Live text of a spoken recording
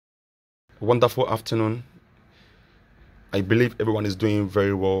Wonderful afternoon. I believe everyone is doing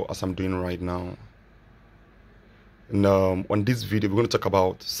very well as I'm doing right now. And on this video, we're going to talk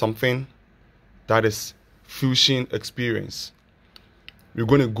about something that is Fusion Xperience. We're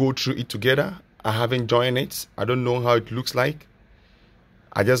going to go through it together. I haven't joined it. I don't know how it looks like.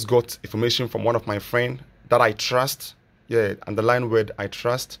 I just got information from one of my friends that I trust. Yeah, underline word I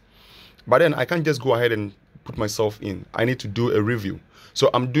trust. But then I can't just go ahead and put myself in. I need to do a review. So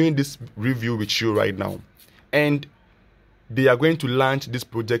I'm doing this review with you right now. And they are going to launch this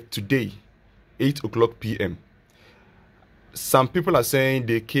project today, 8 o'clock p.m. Some people are saying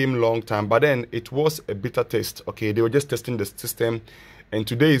they came long time, but then it was a beta test, okay? They were just testing the system, and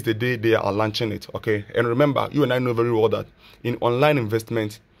today is the day they are launching it, okay? And remember, you and I know very well that in online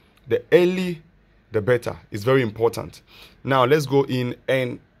investment, the early, the better is very important. Now, let's go in,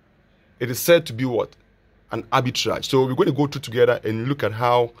 and it is said to be what? An arbitrage. So we're going to go through together and look at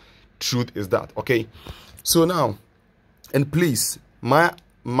how truth is that, okay? So now, and please, my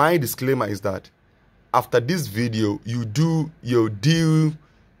disclaimer is that after this video, you do your due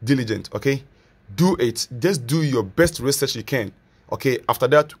diligence, okay? Do it. Just do your best research you can, okay? After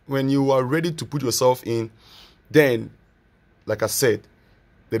that, when you are ready to put yourself in, then, like I said,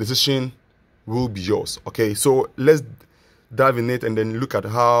 the decision will be yours, okay? So let's dive in it and then look at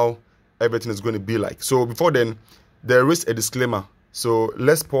how everything is going to be like. So before then, there is a disclaimer. So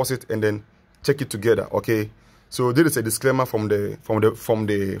let's pause it and then check it together, okay? So this is a disclaimer from the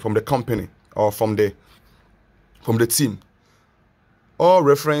company or from the team. All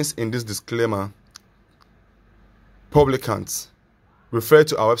reference in this disclaimer publicants refer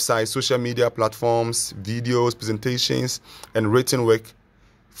to our website, social media platforms, videos, presentations, and written work.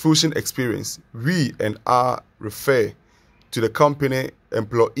 Fusion Xperience. We and our refer to the company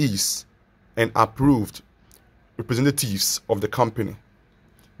employees and approved representatives of the company.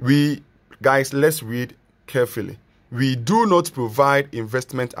 Guys, let's read carefully. We do not provide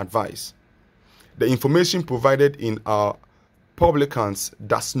investment advice. The information provided in our publicants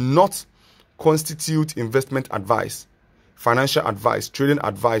does not constitute investment advice, financial advice, trading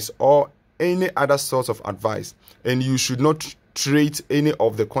advice, or any other source of advice, and you should not treat any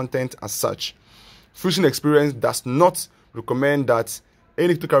of the content as such. Fusion Xperience does not recommend that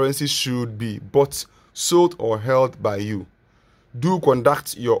any cryptocurrency should be bought, sold, or held by you. Do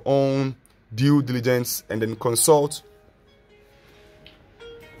conduct your own due diligence and then consult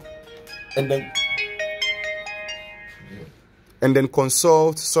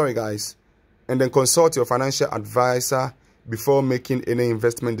consult your financial advisor before making any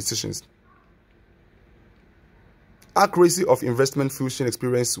investment decisions. Accuracy of investment. Fusion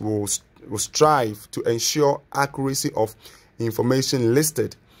Xperience will strive to ensure accuracy of information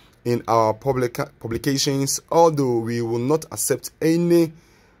listed in our publications, although we will not accept any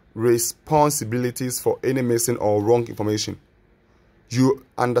responsibilities for any missing or wrong information. You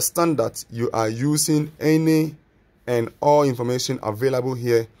understand that you are using any and all information available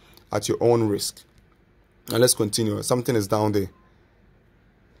here at your own risk. Now let's continue. Something is down there.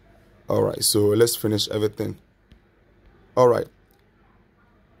 All right, so let's finish everything. All right.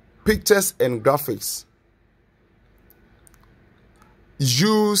 Pictures and graphics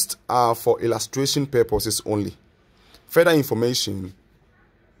used are for illustration purposes only. Further information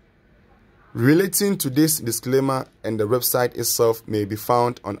relating to this disclaimer and the website itself may be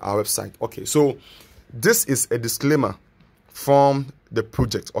found on our website. Okay, so this is a disclaimer from the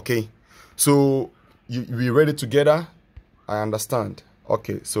project, okay? So we read it together. I understand.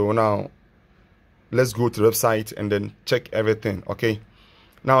 Okay, so now let's go to the website and then check everything, okay?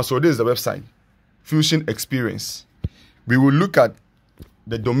 Now, so this is the website, Fusion Xperience. We will look at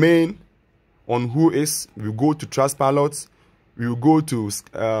the domain on who is. We will go to Trustpilot. We will go to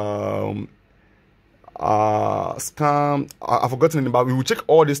scam. I've forgotten the name, but we will check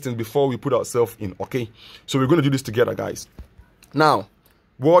all these things before we put ourselves in, okay? So we're going to do this together, guys. Now,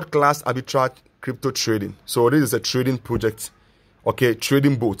 world-class arbitrage crypto trading. So this is a trading project, okay?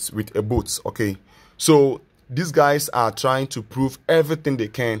 Trading boats with a boat, okay? So these guys are trying to prove everything they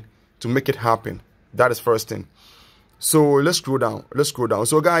can to make it happen. That is first thing. So let's scroll down.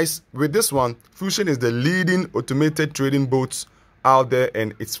 So guys, with this one, Fusion is the leading automated trading boats out there,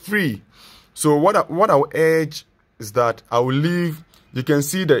 and it's free. So what I will urge is that I will leave. You can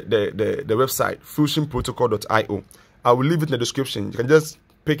see the website, fusionprotocol.io. I will leave it in the description. You can just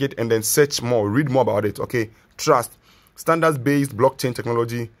pick it and then search more, read more about it. Okay, trust standards-based blockchain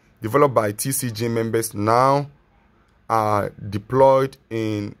technology developed by TCG members now are deployed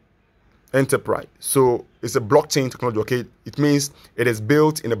in enterprise. So it's a blockchain technology, okay? It means it is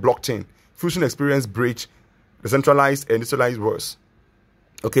built in a blockchain. Fusion Xperience bridge decentralized and decentralized worlds.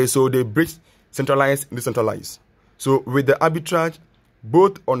 Okay, so they bridge centralized and decentralized. So with the arbitrage,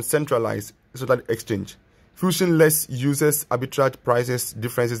 both on centralized exchange, Fusion lets users arbitrage prices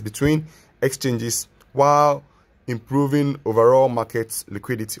differences between exchanges while improving overall market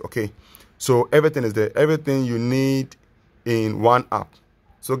liquidity. Okay, so everything is there, everything you need in one app.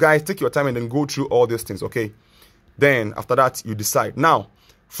 So guys, take your time and then go through all these things. Okay, then after that you decide. Now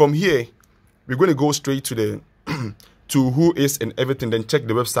from here we're going to go straight to the to who is and everything, then check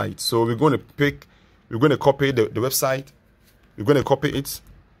the website. So we're going to copy the website, we're going to copy it.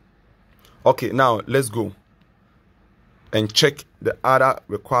 Okay, now let's go and check the other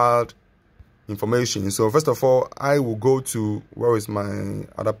required information. So first of all, I will go to, where is my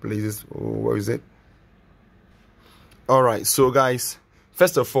other places? Oh, where is it? All right, so guys,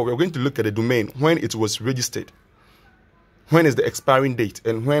 first of all, we're going to look at the domain, when it was registered, when is the expiring date,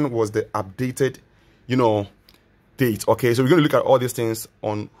 and when was the updated, date. Okay, so we're going to look at all these things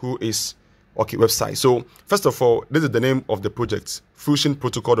on who is website. So first of all, this is the name of the project,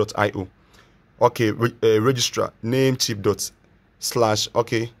 fusionprotocol.io. Okay, registrar namecheap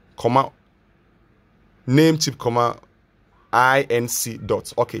comma namecheap comma inc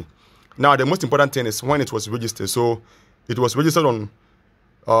dot. Okay, now the most important thing is when it was registered. So it was registered on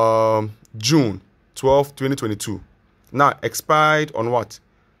June 12, 2022. Now expired on what?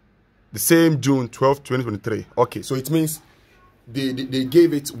 The same June 12, 2023. Okay, so it means they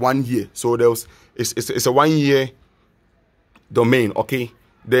gave it 1 year. So it's a 1 year domain. Okay,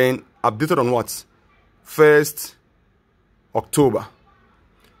 then updated on what? 1st October.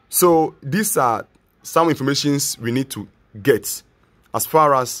 So these are some informations we need to get as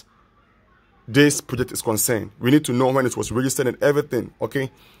far as this project is concerned. We need to know when it was registered and everything. Okay,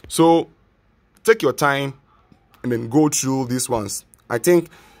 so take your time and then go through these ones. I think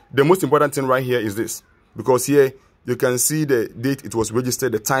the most important thing right here is this, because here you can see the date it was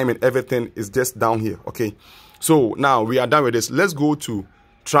registered, the time and everything is just down here. Okay, so now we are done with this. Let's go to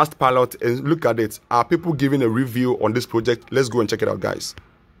Trustpilot and look at it. Are people giving a review on this project? Let's go and check it out, guys.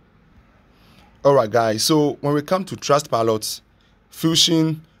 All right, guys, so when we come to Trustpilot,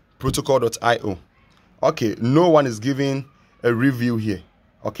 fusionprotocol.io, okay, no one is giving a review here.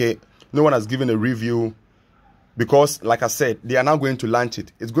 Okay, no one has given a review, because like I said, they are now going to launch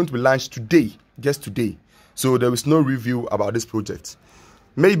it. It's going to be launched today, just today. So there is no review about this project.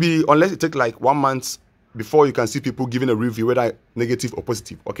 Maybe unless it takes like 1 month before you can see people giving a review, whether negative or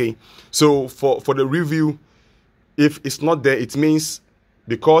positive. Okay, so for the review, if it's not there, it means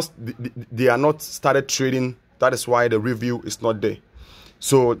because they are not started trading, that is why the review is not there.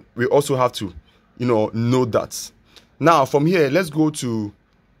 So we also have to know that. Now from here, let's go to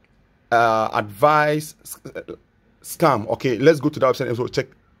advice scam. Okay, let's go to the website and so check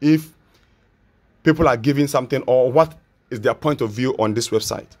if people are giving something or what is their point of view on this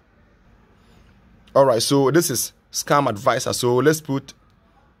website. All right, so this is scam advisor. So let's put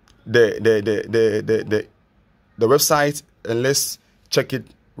the website and let's check it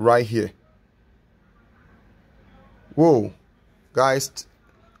right here. Whoa, guys,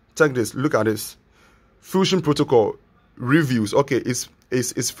 check this. Look at this. Fusion Protocol reviews. Okay, it's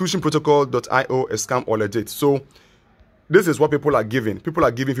fusionprotocol.io a scam or legit. So this is what people are giving. People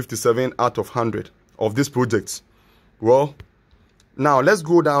are giving 57 out of 100 of these projects. Well, now let's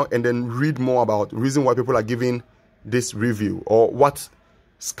go down and then read more about the reason why people are giving this review or what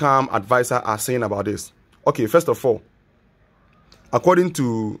scam advisor are saying about this. Okay, first of all, according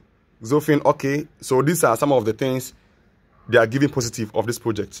to Zofin, okay, so these are some of the things they are giving positive of this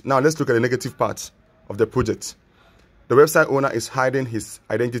project. Now let's look at the negative parts of the project. The website owner is hiding his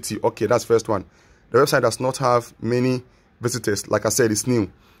identity. Okay, that's first one. The website does not have many visitors. Like I said, it's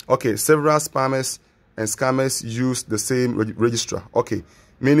new. Okay, several spammers and scammers use the same registrar. Okay,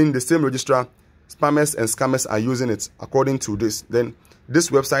 meaning the same registrar, spammers and scammers are using it according to this. Then this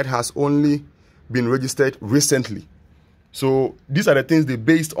website has only been registered recently. So these are the things they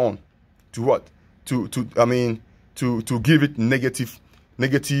based on to what? To give it negative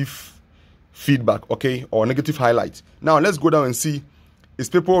feedback, okay, or negative highlights. Now let's go down and see, is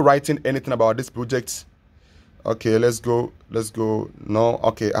people writing anything about this project? Okay, let's go. No,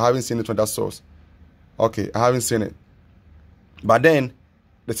 okay, I haven't seen it from that source. Okay, I haven't seen it. But then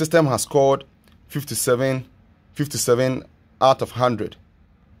the system has scored 57 out of 100.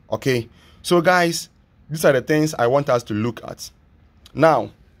 Okay, so guys, these are the things I want us to look at. Now,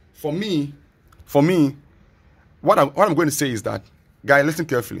 for me, what I'm going to say is that, guys, listen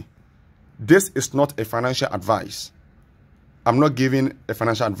carefully. This is not a financial advice. I'm not giving a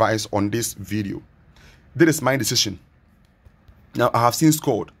financial advice on this video. This is my decision. Now, I have seen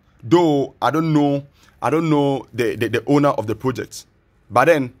scored, though I don't know the owner of the project, But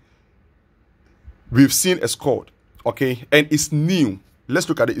then we've seen a squad, okay, and it's new. Let's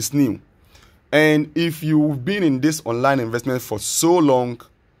look at it. It's new. And if you've been in this online investment for so long,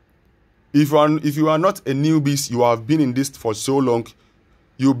 if you are not a newbie, you have been in this for so long,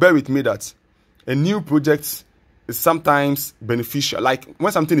 you bear with me that a new project is sometimes beneficial. Like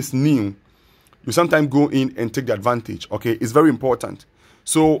when something is new, you sometimes go in and take the advantage, okay? It's very important.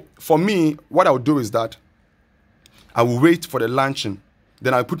 So for me, what I'll do is that I will wait for the launching,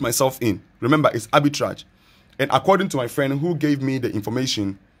 then I'll put myself in. Remember, it's arbitrage. And according to my friend who gave me the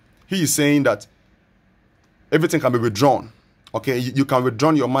information, he is saying that everything can be withdrawn. Okay, you can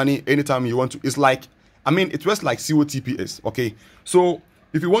withdraw your money anytime you want to. It's like, I mean, it was like COTPS. Okay, so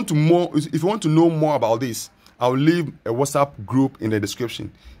if you want to know more about this, I'll leave a WhatsApp group in the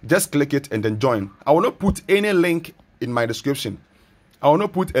description. Just click it and then join. I will not put any link in my description. I will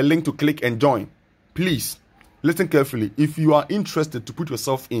not put a link to click and join. Please listen carefully. If you are interested to put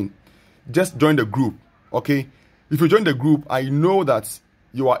yourself in, just join the group. Okay, if you join the group, I know that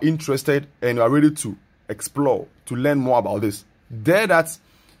you are interested and you are ready to explore, to learn more about this. There, that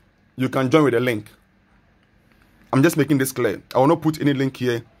you can join with a link. I'm just making this clear. I will not put any link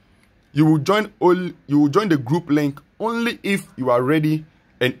here. You will join the group link only if you are ready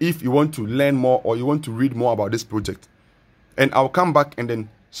and if you want to learn more or you want to read more about this project. And I'll come back and then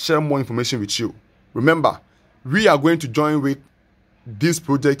share more information with you. Remember, we are going to join with this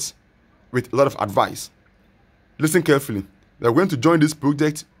project with a lot of advice. Listen carefully. We are going to join this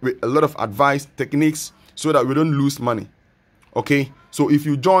project with a lot of advice, techniques, so that we don't lose money. Okay? So if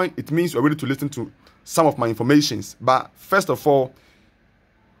you join, it means you're ready to listen to some of my informations. But first of all,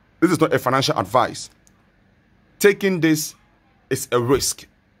 this is not a financial advice. Taking this is a risk.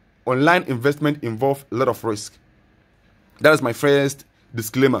 Online investment involves a lot of risk. That is my first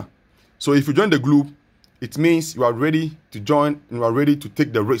disclaimer. So if you join the group, it means you are ready to join and you are ready to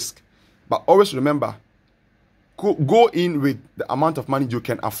take the risk. But always remember, go in with the amount of money you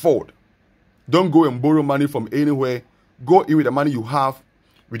can afford. Don't go and borrow money from anywhere. Go in with the money you have,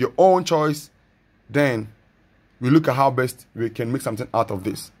 with your own choice. Then we look at how best we can make something out of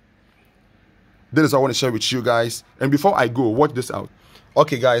this. This is what I want to share with you guys. And before I go, watch this out.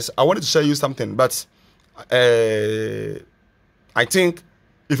 Okay, guys, I wanted to share you something, but I think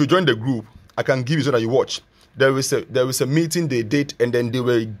if you join the group, I can give you so that you watch. There is a meeting they did, and then they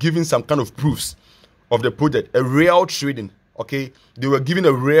were giving some kind of proofs of the project, a real trading. Okay, they were giving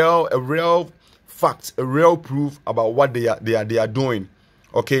a real fact, a real proof about what they are doing.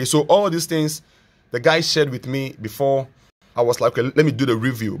 Okay, so all these things the guy shared with me before. I was like, okay, let me do the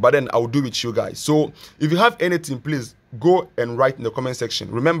review, but then I'll do with you guys. So if you have anything, please go and write in the comment section.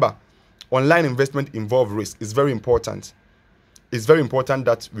 Remember, online investment involves risk. It's very important. It's very important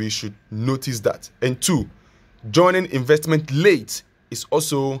that we should notice that. And two, joining investment late is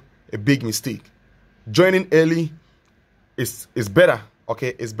also a big mistake. Joining early is better.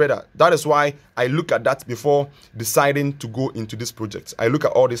 Okay, it's better. That is why I look at that before deciding to go into this project. I look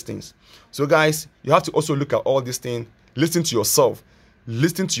at all these things. So guys, you have to also look at all these things. Listen to yourself.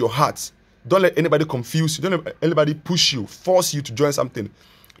 Listen to your heart. Don't let anybody confuse you. Don't let anybody push you, force you to join something.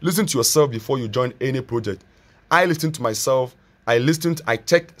 Listen to yourself before you join any project. I listen to myself. I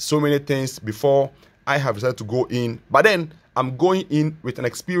check so many things before I have decided to go in. But then I'm going in with an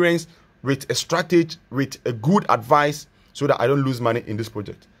experience, with a strategy, with a good advice, so that I don't lose money in this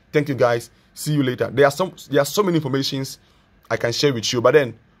project. Thank you guys. See you later. There are so many informations I can share with you. But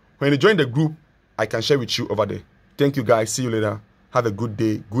then when you join the group, I can share with you over there. Thank you guys. See you later. Have a good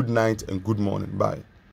day, good night, and good morning. Bye.